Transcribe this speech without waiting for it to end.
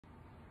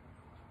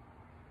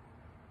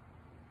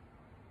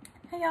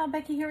Hey y'all,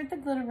 Becky here with the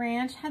Glitter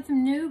Ranch. Had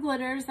some new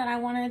glitters that I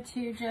wanted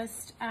to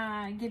just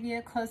give you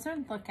a closer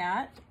look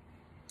at.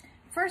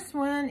 First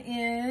one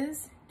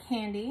is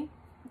Candy.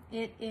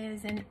 It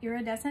is an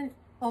iridescent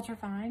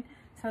ultrafine,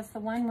 so it's the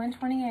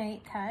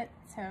 1/128 cut,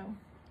 so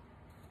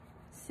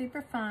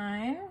super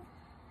fine.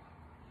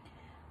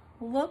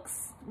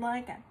 Looks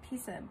like a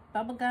piece of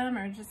bubble gum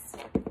or just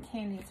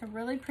candy. It's a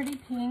really pretty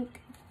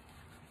pink.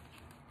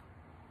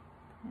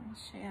 I'll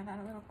show you that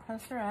a little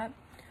closer up.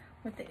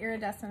 With the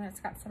iridescent, it's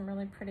got some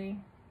really pretty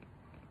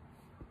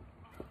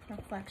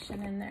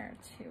reflection in there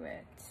to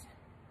it.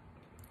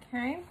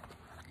 Okay,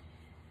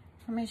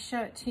 let me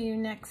show it to you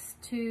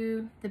next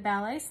to the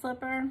Ballet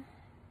Slipper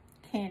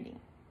Candy.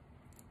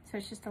 So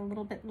it's just a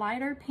little bit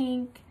lighter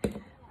pink,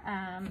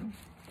 a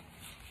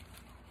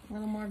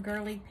little more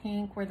girly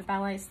pink, where the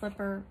Ballet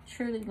Slipper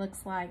truly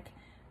looks like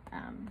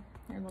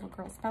your little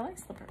girl's ballet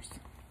slippers.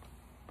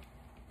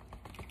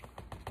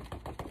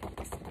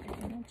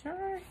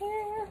 Jar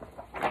here.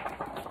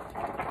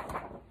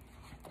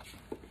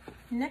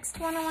 Next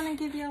one I want to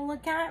give you a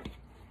look at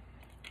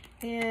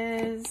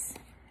is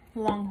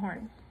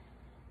Longhorn.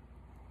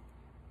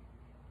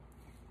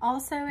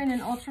 Also in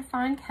an ultra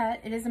fine cut.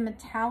 It is a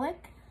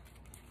metallic,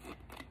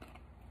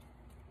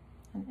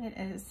 and it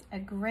is a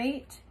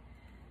great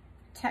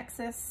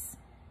Texas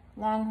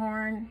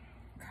Longhorn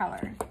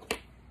color.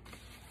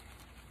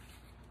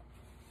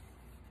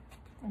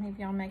 Any of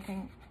y'all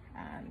making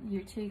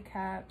UT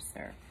cups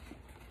or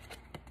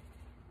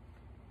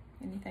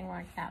anything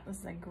like that, this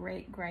is a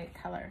great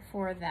color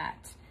for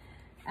that.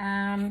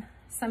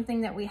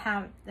 Something that we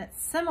have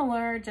that's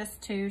similar,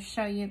 just to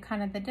show you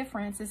kind of the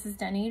difference, this is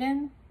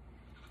Dunedin.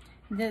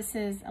 This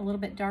is a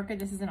little bit darker.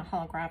 This isn't a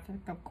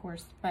holographic, of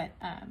course, but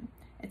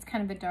it's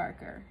kind of a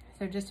darker.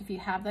 So just if you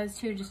have those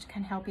two, just to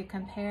kind of help you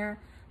compare,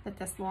 but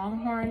this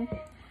Longhorn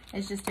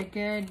is just a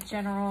good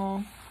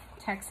general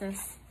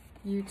Texas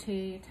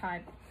UT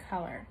type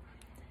color.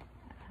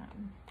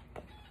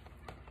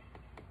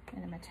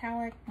 In a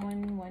metallic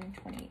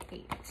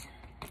 1/128.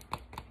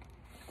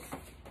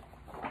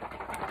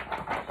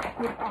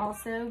 Would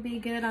also be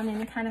good on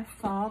any kind of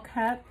fall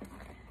cup,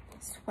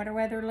 sweater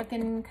weather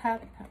looking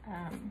cup,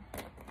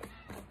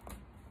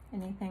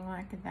 anything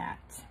like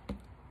that.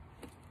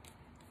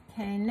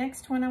 Okay,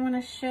 next one I want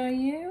to show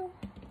you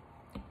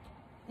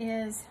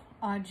is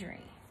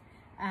Audrey.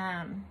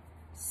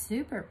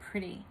 Super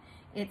pretty.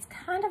 It's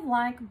kind of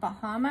like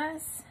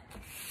Bahamas.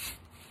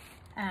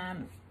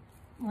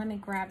 Let me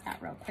grab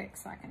that real quick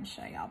so I can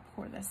show you. I'll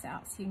pour this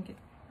out so you can get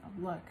a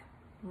look.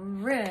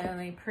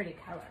 Really pretty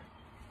color.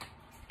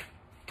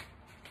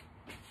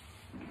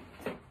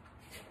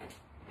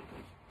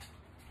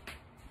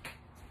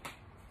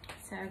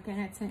 So again,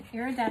 it's an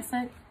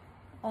iridescent,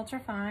 ultra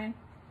fine.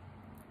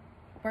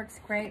 Works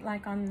great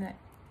like on the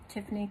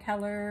Tiffany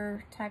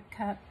color type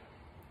cup.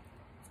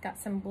 It's got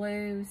some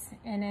blues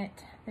in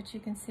it that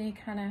you can see,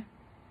 kind of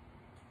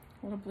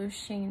a little blue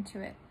sheen to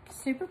it.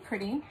 Super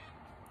pretty.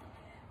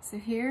 So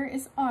here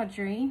is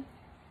Audrey,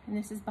 and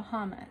this is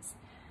Bahamas.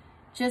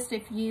 Just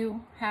if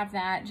you have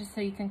that, just so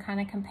you can kind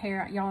of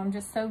compare. Y'all, I'm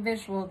just so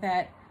visual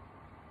that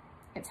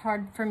it's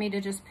hard for me to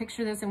just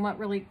picture this and what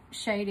really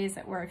shade is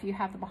it, where if you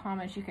have the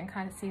Bahamas, you can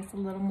kind of see it's a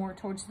little more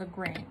towards the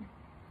green.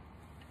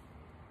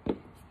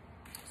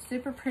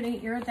 Super pretty,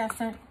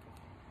 iridescent.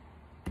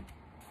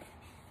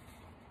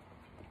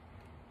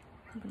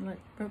 It look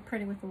real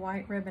pretty with the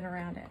white ribbon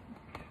around it.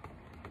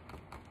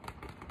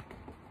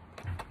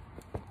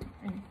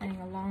 Anything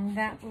along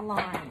that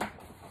line.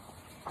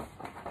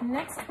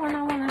 Next one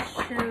I want to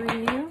show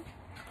you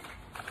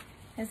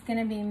is going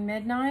to be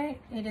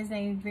Midnight. It is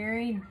a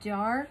very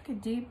dark,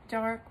 deep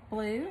dark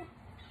blue,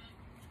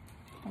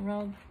 a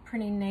real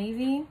pretty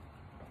navy.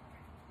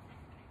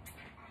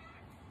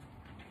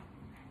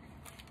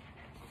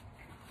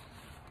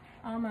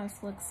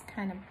 Almost looks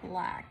kind of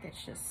black.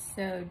 It's just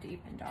so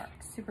deep and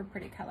dark. Super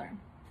pretty color.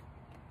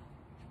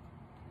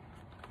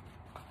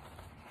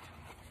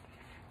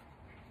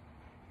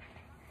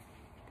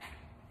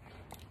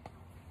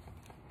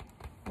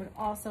 Would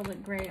also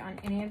look great on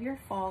any of your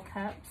fall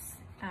cups.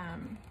 A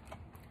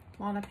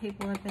lot of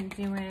people have been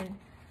doing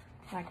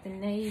like the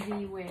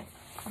navy with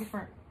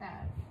different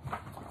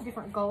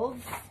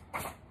golds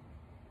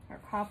or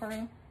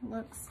copper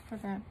looks for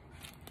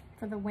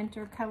the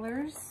winter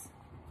colors.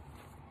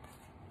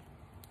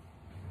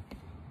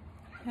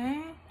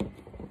 Okay,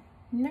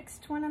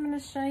 next one I'm going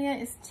to show you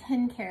is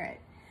 10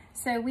 karat.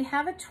 So we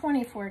have a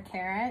 24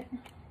 karat.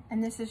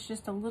 And this is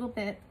just a little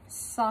bit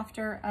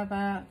softer of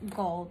a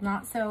gold,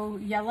 not so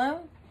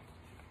yellow.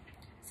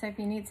 So if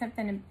you need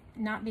something to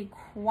not be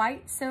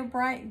quite so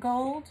bright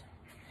gold,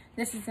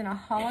 this is in a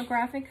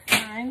holographic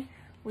fine.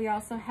 We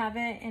also have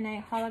it in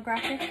a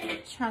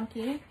holographic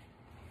chunky.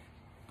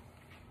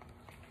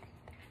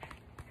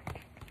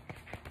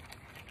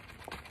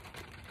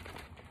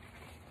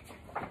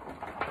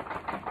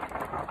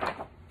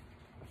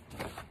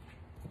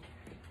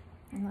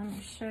 And let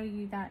me show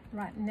you that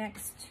right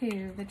next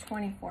to the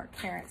 24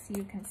 karat so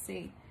you can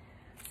see.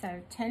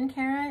 So 10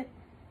 karat,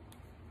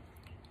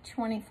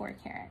 24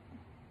 karat.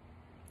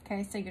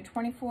 Okay, so your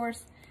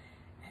 24s,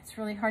 it's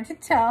really hard to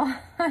tell.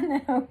 I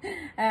know.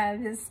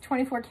 This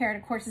 24 karat,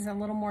 of course, is a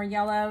little more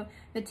yellow.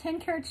 The 10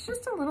 karat's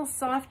just a little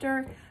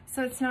softer,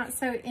 so it's not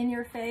so in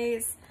your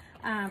face.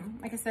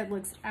 Like I said,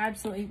 looks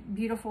absolutely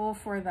beautiful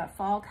for the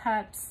fall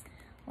cups.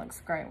 Looks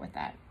great with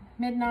that.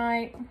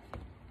 Midnight.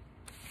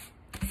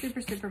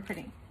 Super, super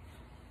pretty.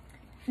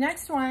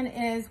 Next one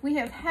is, we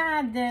have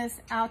had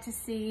this Out to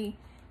Sea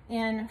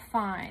in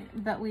fine,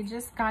 but we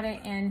just got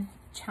it in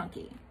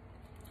chunky.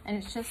 And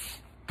it's just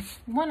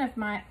one of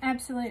my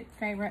absolute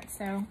favorites,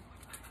 so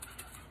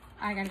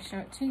I gotta show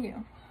it to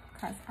you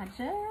because I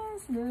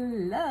just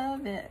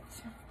love it.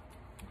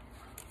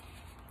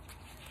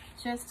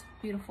 Just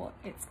beautiful.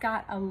 It's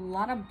got a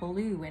lot of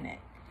blue in it.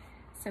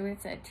 So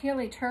it's a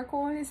tealy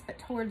turquoise, but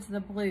towards the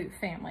blue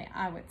family,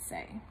 I would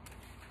say.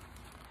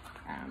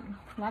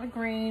 A lot of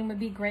green would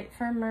be great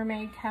for a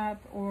mermaid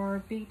cup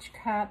or beach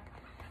cup.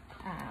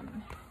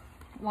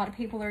 A lot of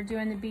people are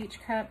doing the beach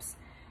cups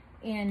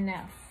in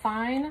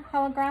fine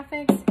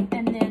holographics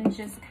and then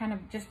just kind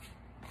of just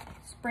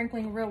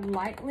sprinkling real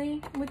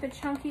lightly with the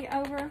chunky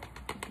over.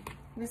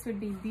 This would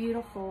be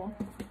beautiful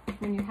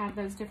when you have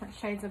those different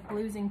shades of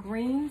blues and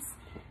greens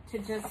to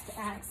just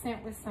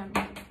accent with some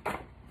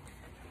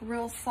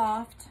real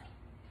soft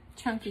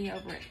chunky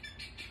over it.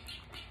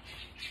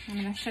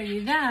 I'm going to show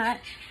you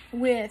that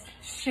with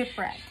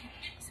Shipwreck.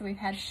 So we've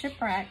had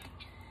Shipwreck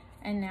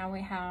and now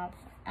we have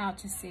Out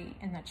to Sea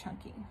in the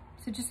chunky.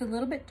 So just a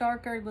little bit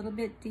darker, a little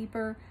bit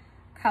deeper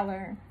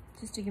color,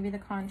 just to give you the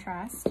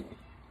contrast.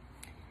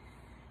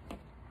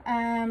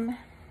 Sorry,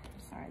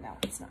 that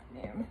one's not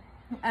new.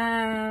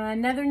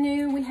 Another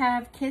new, we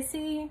have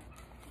Kissy,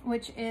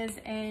 which is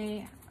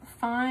a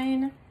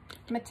fine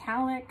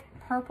metallic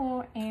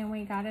purple, and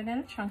we got it in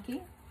a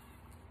chunky.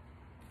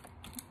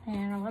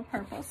 And I love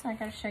purple, so I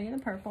gotta show you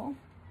the purple.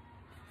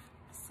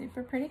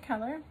 Super pretty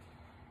color.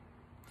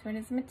 So it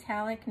is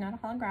metallic, not a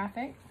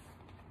holographic.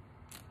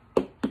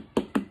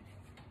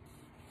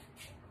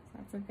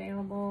 That's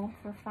available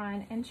for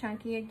fine and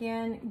chunky.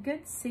 Again,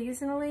 good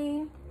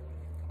seasonally.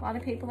 A lot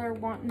of people are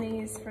wanting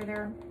these for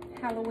their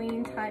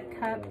Halloween type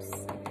cups.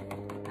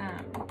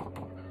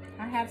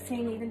 I have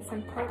seen even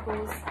some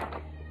purples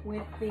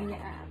with the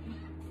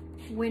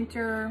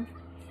winter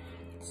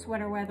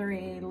sweater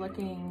weathery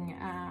looking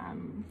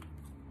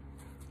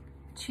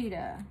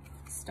cheetah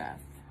stuff,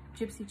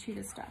 gypsy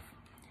cheetah stuff.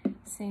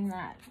 Seen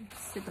that,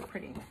 super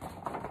pretty.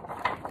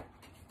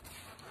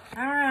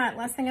 All right,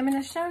 last thing I'm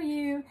going to show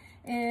you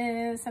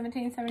is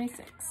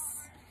 1776.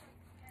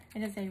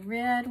 It is a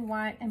red,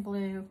 white, and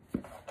blue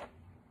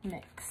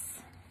mix,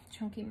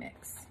 chunky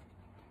mix.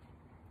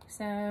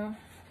 So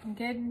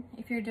good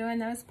if you're doing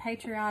those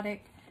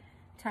patriotic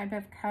type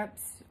of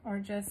cups or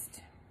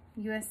just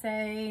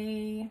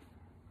USA,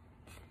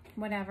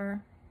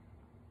 whatever,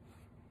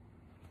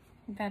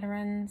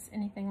 veterans,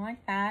 anything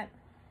like that.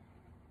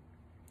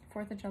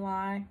 4th of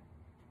July,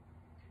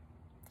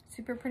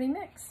 super pretty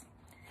mix.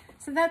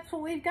 So that's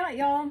what we've got,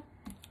 y'all.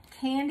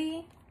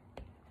 Candy,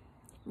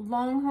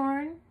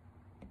 Longhorn,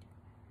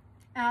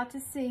 Out to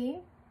Sea,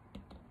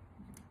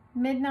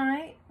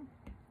 Midnight,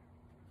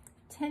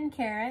 10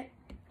 karat,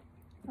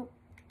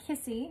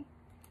 Kissy,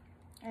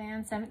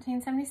 and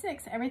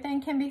 1776.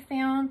 Everything can be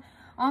found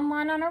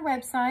online on our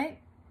website,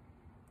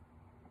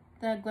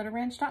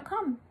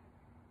 theglitterwrench.com.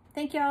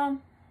 Thank y'all.